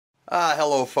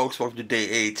Hello folks, welcome to day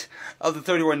 8 of the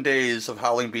 31 days of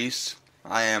Howling Beasts.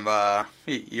 I am,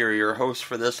 your host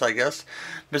for this, I guess,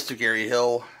 Mr. Gary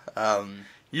Hill.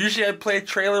 Usually I'd play a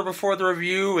trailer before the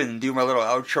review and do my little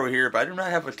outro here, but I do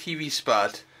not have a TV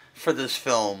spot for this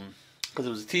film, because it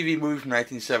was a TV movie from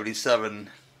 1977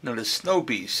 known as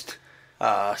SnowBeast.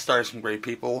 Stars some great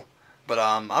people, but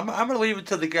I'm going to leave it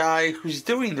to the guy who's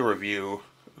doing the review,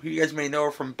 who you guys may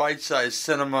know from Bite Size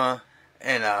Cinema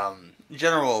and,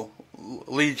 General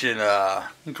Legion,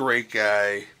 great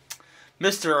guy,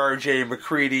 Mr. RJ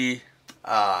MacReady.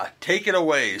 Take it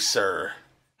away, sir.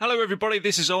 Hello everybody,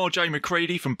 this is RJ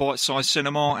MacReady from Bite Size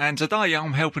Cinema, and today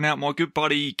I'm helping out my good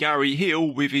buddy Gary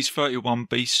Hill with his 31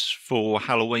 Beasts for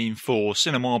Halloween for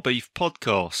Cinema Beef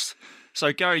podcast.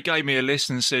 So Gary gave me a list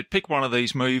and said, pick one of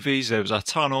these movies. There was a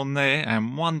ton on there,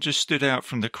 and one just stood out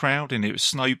from the crowd, and it was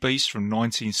SnowBeast from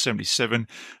 1977.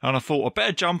 And I thought, I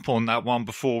better jump on that one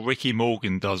before Ricky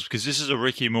Morgan does, because this is a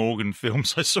Ricky Morgan film,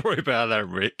 so sorry about that,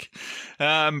 Rick.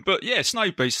 But yeah,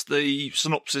 SnowBeast, the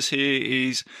synopsis here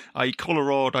is a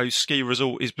Colorado ski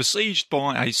resort is besieged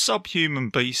by a subhuman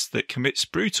beast that commits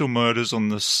brutal murders on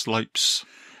the slopes.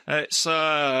 It's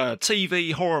a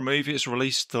TV horror movie. It's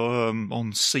released on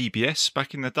CBS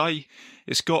back in the day.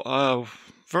 It's got a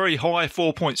very high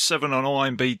 4.7 on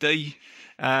IMDb.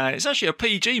 It's actually a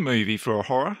PG movie for a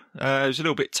horror. It was a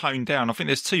little bit toned down. I think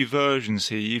there's two versions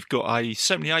here. You've got a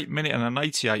 78-minute and an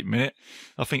 88-minute.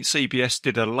 I think CBS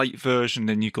did a late version,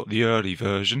 then you've got the early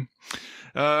version.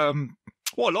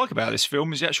 What I like about this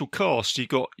film is the actual cast. You've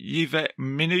got Yvette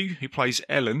Mimieux, who plays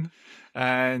Ellen,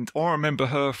 and I remember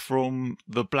her from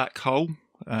The Black Hole,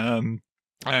 and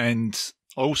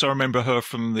I also remember her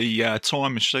from the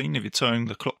Time Machine, if you turn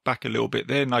the clock back a little bit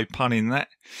there, no pun in that.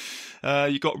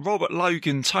 You've got Robert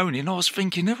Logan Tony, and I was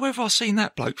thinking, where have I seen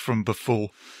that bloke from before?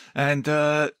 And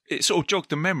it sort of jogged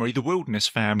the memory, The Wilderness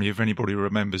Family, if anybody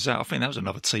remembers that. I think that was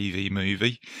another TV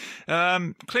movie.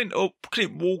 Clint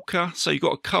Walker, so you've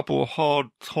got a couple of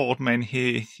hard men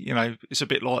here. You know, it's a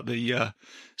bit like the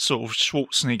sort of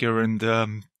Schwarzenegger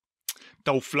and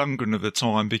Dolph Lundgren of the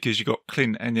time, because you've got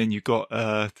Clint and then you've got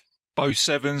Bo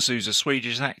Svenson, who's a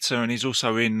Swedish actor, and he's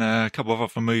also in a couple of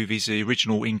other movies, the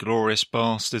original Inglourious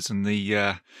Bastards and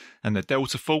the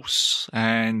Delta Force.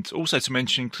 And also to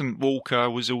mention, Clint Walker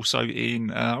was also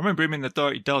in, I remember him in The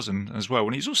Dirty Dozen as well,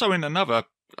 and he's also in another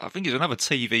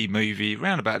TV movie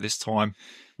around about this time,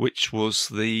 which was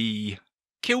the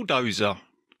Killdozer,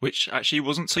 which actually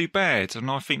wasn't too bad, and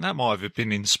I think that might have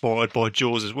been inspired by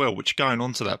Jaws as well, which, going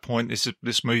on to that point,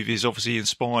 this movie is obviously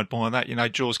inspired by that. You know,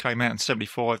 Jaws came out in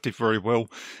 75, did very well,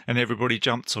 and everybody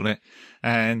jumped on it.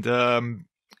 And,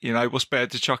 you know, what's better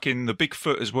to chuck in the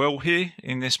Bigfoot as well here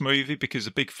in this movie, because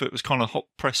the Bigfoot was kind of hot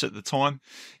press at the time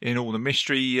in all the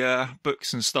mystery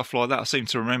books and stuff like that. I seem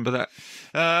to remember that.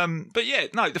 But yeah,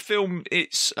 no, the film,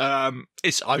 it's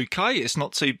okay. It's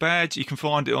not too bad. You can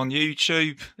find it on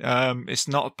YouTube. It's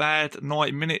not bad,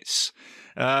 90 minutes.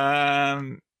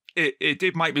 It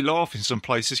did make me laugh in some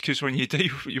places, because when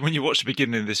you watch the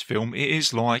beginning of this film, it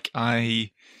is like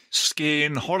a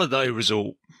skiing holiday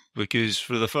resort. Because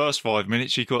for the first 5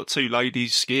 minutes, you've got two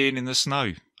ladies skiing in the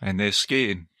snow, and they're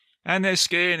skiing. And they're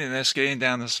skiing, and they're skiing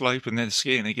down the slope, and then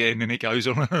skiing again, and it goes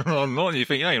on and on and on. You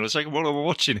think, hang on a second, what am I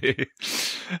watching here?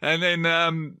 And then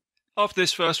after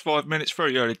this first 5 minutes,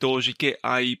 very early doors, you get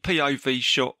a POV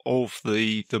shot of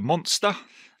the monster,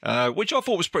 which I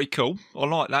thought was pretty cool. I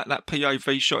like that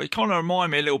POV shot. It kind of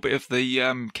reminded me a little bit of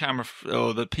the camera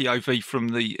or the POV from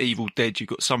the Evil Dead. You've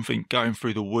got something going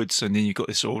through the woods, and then you've got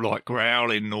this sort of like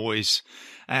growling noise.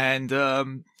 And yeah,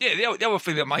 the other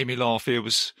thing that made me laugh here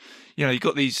was, you know, you've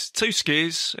got these two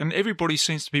skiers, and everybody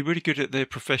seems to be really good at their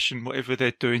profession, whatever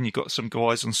they're doing. You've got some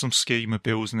guys on some ski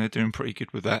mobiles, and they're doing pretty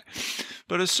good with that.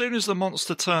 But as soon as the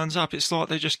monster turns up, it's like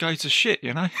they just go to shit,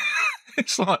 you know?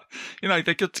 It's like, you know,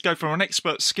 they're good to go from an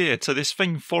expert skier to this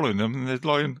thing following them, and they're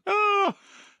like, ah!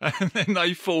 And then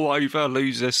they fall over,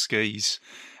 lose their skis.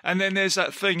 And then there's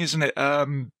that thing, isn't it?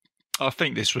 I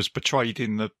think this was portrayed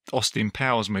in the Austin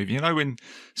Powers movie. You know, when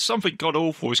something god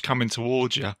awful is coming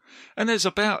towards you, and there's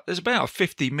about a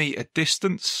 50-meter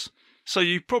distance, so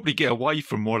you probably get away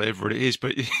from whatever it is,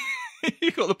 but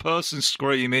you've got the person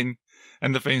screaming,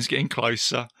 and the thing's getting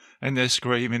closer, and they're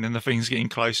screaming, and the thing's getting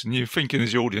closer, and you're thinking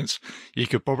as the audience, you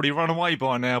could probably run away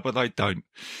by now, but they don't.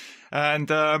 And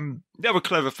the other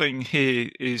clever thing here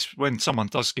is when someone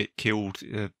does get killed,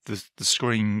 the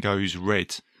screen goes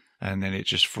red, and then it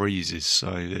just freezes, so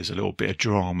there's a little bit of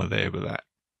drama there with that.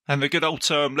 And the good old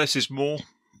term, less is more,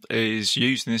 is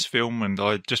used in this film, and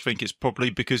I just think it's probably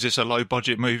because it's a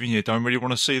low-budget movie and you don't really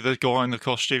want to see the guy in the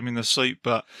costume in the suit,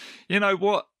 but you know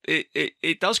what?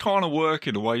 it does kind of work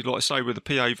in a way, like I say, with the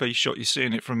POV shot, you're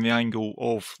seeing it from the angle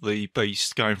of the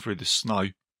beast going through the snow.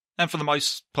 And for the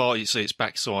most part, you see its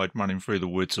backside running through the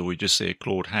woods, or you just see a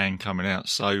clawed hand coming out.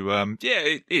 So,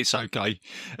 it's okay.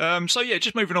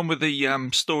 Just moving on with the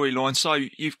storyline. So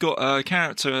you've got a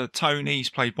character, Tony, he's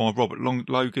played by Robert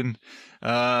Logan.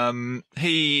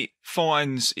 He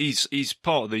finds he's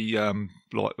part of the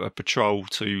a patrol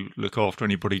to look after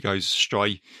anybody who goes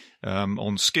astray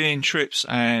on skiing trips,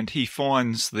 and he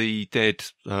finds the dead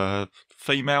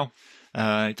female.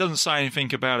 He doesn't say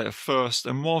anything about it at first,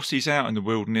 and whilst he's out in the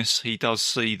wilderness, he does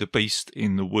see the beast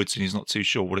in the woods, and he's not too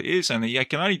sure what it is, and he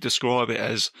can only describe it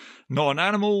as not an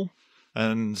animal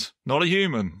and not a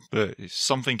human, but it's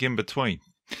something in between.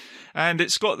 And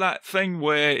it's got that thing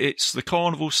where it's the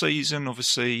carnival season.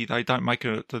 Obviously, they don't make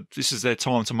this is their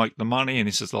time to make the money, and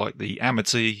this is like the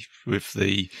amity with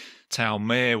the town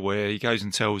mayor, where he goes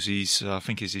and tells his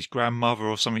grandmother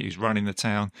or something who's running the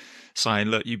town, saying,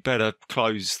 look, you better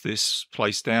close this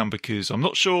place down because I'm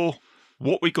not sure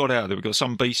what we got out there. We've got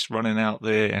some beast running out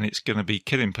there and it's going to be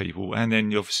killing people. And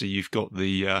then obviously you've got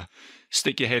the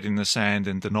stick your head in the sand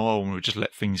and denial, and we'll just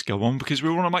let things go on because we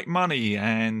want to make money,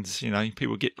 and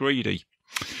people get greedy.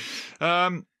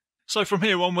 So from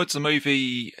here onwards, the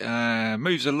movie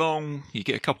moves along. You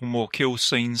get a couple more kill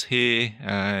scenes here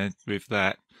with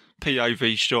that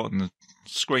POV shot and the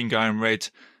screen going red.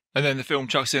 And then the film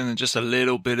chucks in just a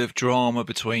little bit of drama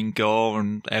between Gar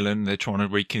and Ellen. They're trying to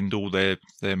rekindle their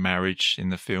marriage in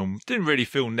the film. Didn't really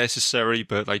feel necessary,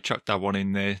 but they chucked that one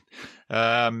in there.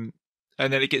 And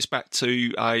then it gets back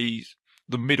to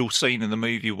the middle scene in the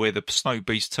movie where the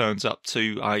SnowBeast turns up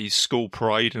to a school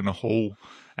parade in a hall,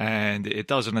 and it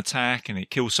does an attack and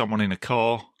it kills someone in a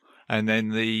car. And then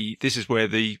this is where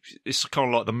it's kind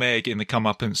of like the mayor getting the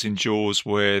comeuppance in Jaws,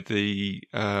 where the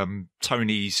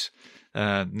Tony's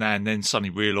nan then suddenly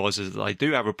realises that they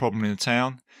do have a problem in the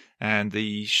town, and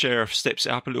the sheriff steps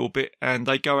it up a little bit, and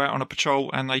they go out on a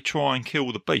patrol and they try and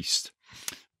kill the beast.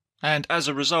 And as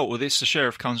a result of this, the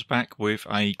sheriff comes back with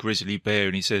a grizzly bear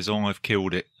and he says, oh, I've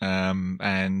killed it.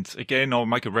 And again, I'll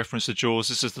make a reference to Jaws.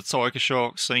 This is the tiger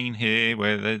shark scene here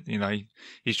where,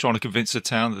 he's trying to convince the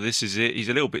town that this is it. He's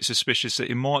a little bit suspicious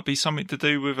that it might be something to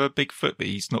do with a Bigfoot, but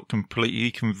he's not completely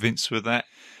convinced with that.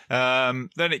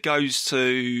 Then it goes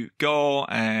to Gar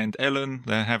and Ellen.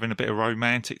 They're having a bit of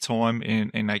romantic time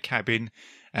in a cabin,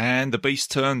 and the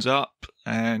beast turns up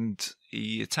and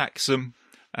he attacks them.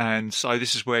 And so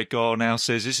this is where Gar now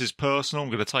says, this is personal,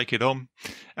 I'm going to take it on.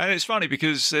 And it's funny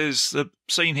because there's the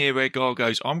scene here where Gar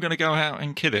goes, I'm going to go out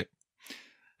and kill it.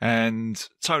 And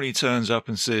Tony turns up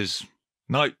and says,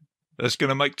 nope, that's going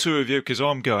to make 2 of you because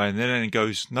I'm going. And then he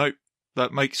goes, nope,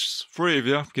 that makes 3 of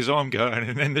you because I'm going.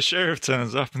 And then the sheriff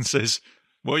turns up and says,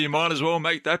 well, you might as well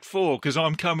make that 4 because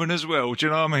I'm coming as well. Do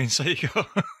you know what I mean? So you go...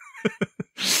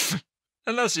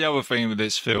 And that's the other thing with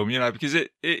this film, because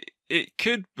it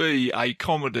could be a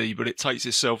comedy, but it takes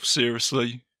itself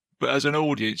seriously. But as an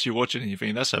audience, you're watching and you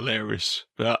think, that's hilarious.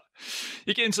 But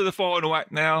you get into the final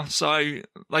act now. So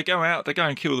they go out, they go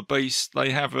and kill the beast. They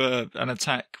have an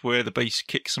attack where the beast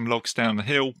kicks some logs down the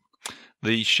hill.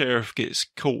 The sheriff gets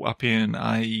caught up in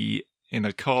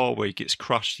a car where he gets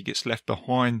crushed, he gets left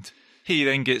behind. He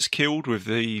then gets killed with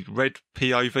the red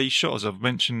POV shot, as I've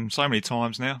mentioned so many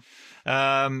times now.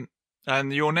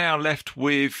 And you're now left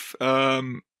with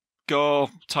Gar,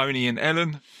 Tony and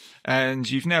Ellen. And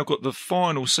you've now got the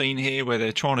final scene here where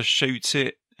they're trying to shoot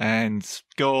it. And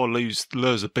Gar lures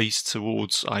the beast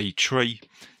towards a tree.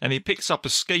 And he picks up a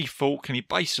ski fork and he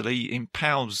basically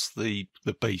impales the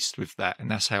beast with that. And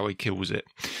that's how he kills it.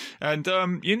 And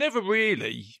you never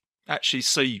really actually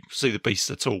see the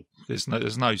beast at all. There's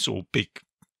no sort of big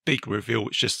reveal.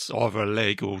 It's just either a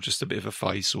leg or just a bit of a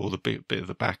face or the bit of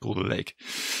the back or the leg.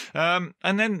 And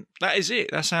then that is it.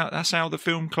 That's how the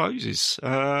film closes.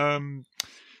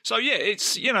 So yeah,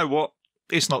 it's,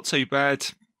 it's not too bad.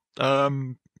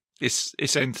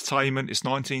 It's entertainment. It's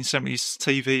 1970s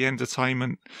TV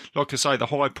entertainment. Like I say, the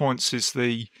high points is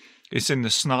it's in the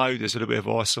snow. There's a little bit of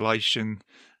isolation.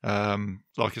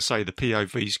 Like I say, the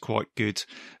POV is quite good.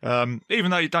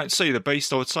 Even though you don't see the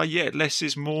beast, I would say, yeah, less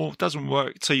is more. Doesn't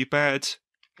work too bad.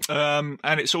 And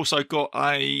it's also got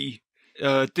a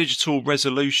digital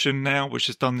resolution now, which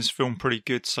has done this film pretty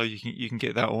good. So you can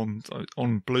get that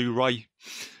on Blu-ray.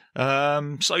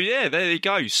 So yeah, there you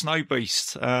go,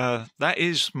 SnowBeast. That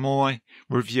is my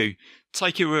review.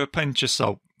 Take it with a pinch of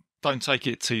salt. Don't take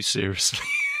it too seriously.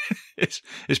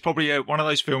 It's probably one of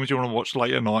those films you want to watch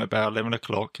late at night about 11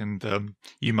 o'clock, and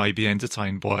you may be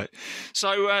entertained by it.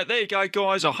 So there you go,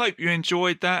 guys. I hope you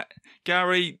enjoyed that.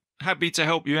 Gary, happy to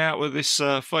help you out with this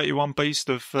 31 Beast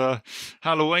of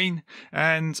Halloween.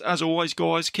 And as always,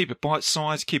 guys, keep it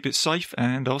bite-sized, keep it safe,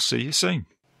 and I'll see you soon.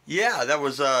 Yeah, that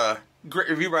was a great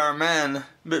review by our man,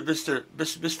 Mr.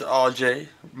 RJ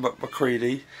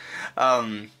MacReady.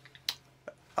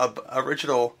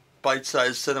 Original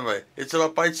bite-sized cinema. It's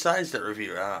about bite-sized, that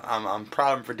review. I'm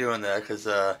proud of him for doing that, because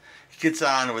he gets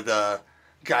on with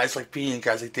guys like me and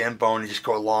guys like Dan Bone, and just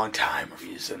go a long time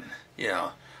reviews, and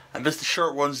I missed the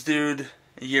short ones, dude.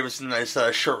 He gave us a nice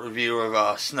short review of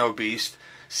SnowBeast.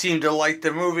 Seemed to like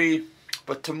the movie,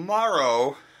 but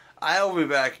tomorrow I'll be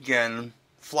back again,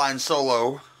 flying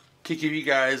solo, to give you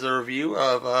guys a review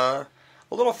of a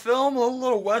little film, a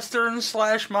little western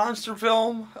 / monster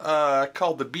film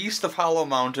called The Beast of Hollow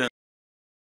Mountain.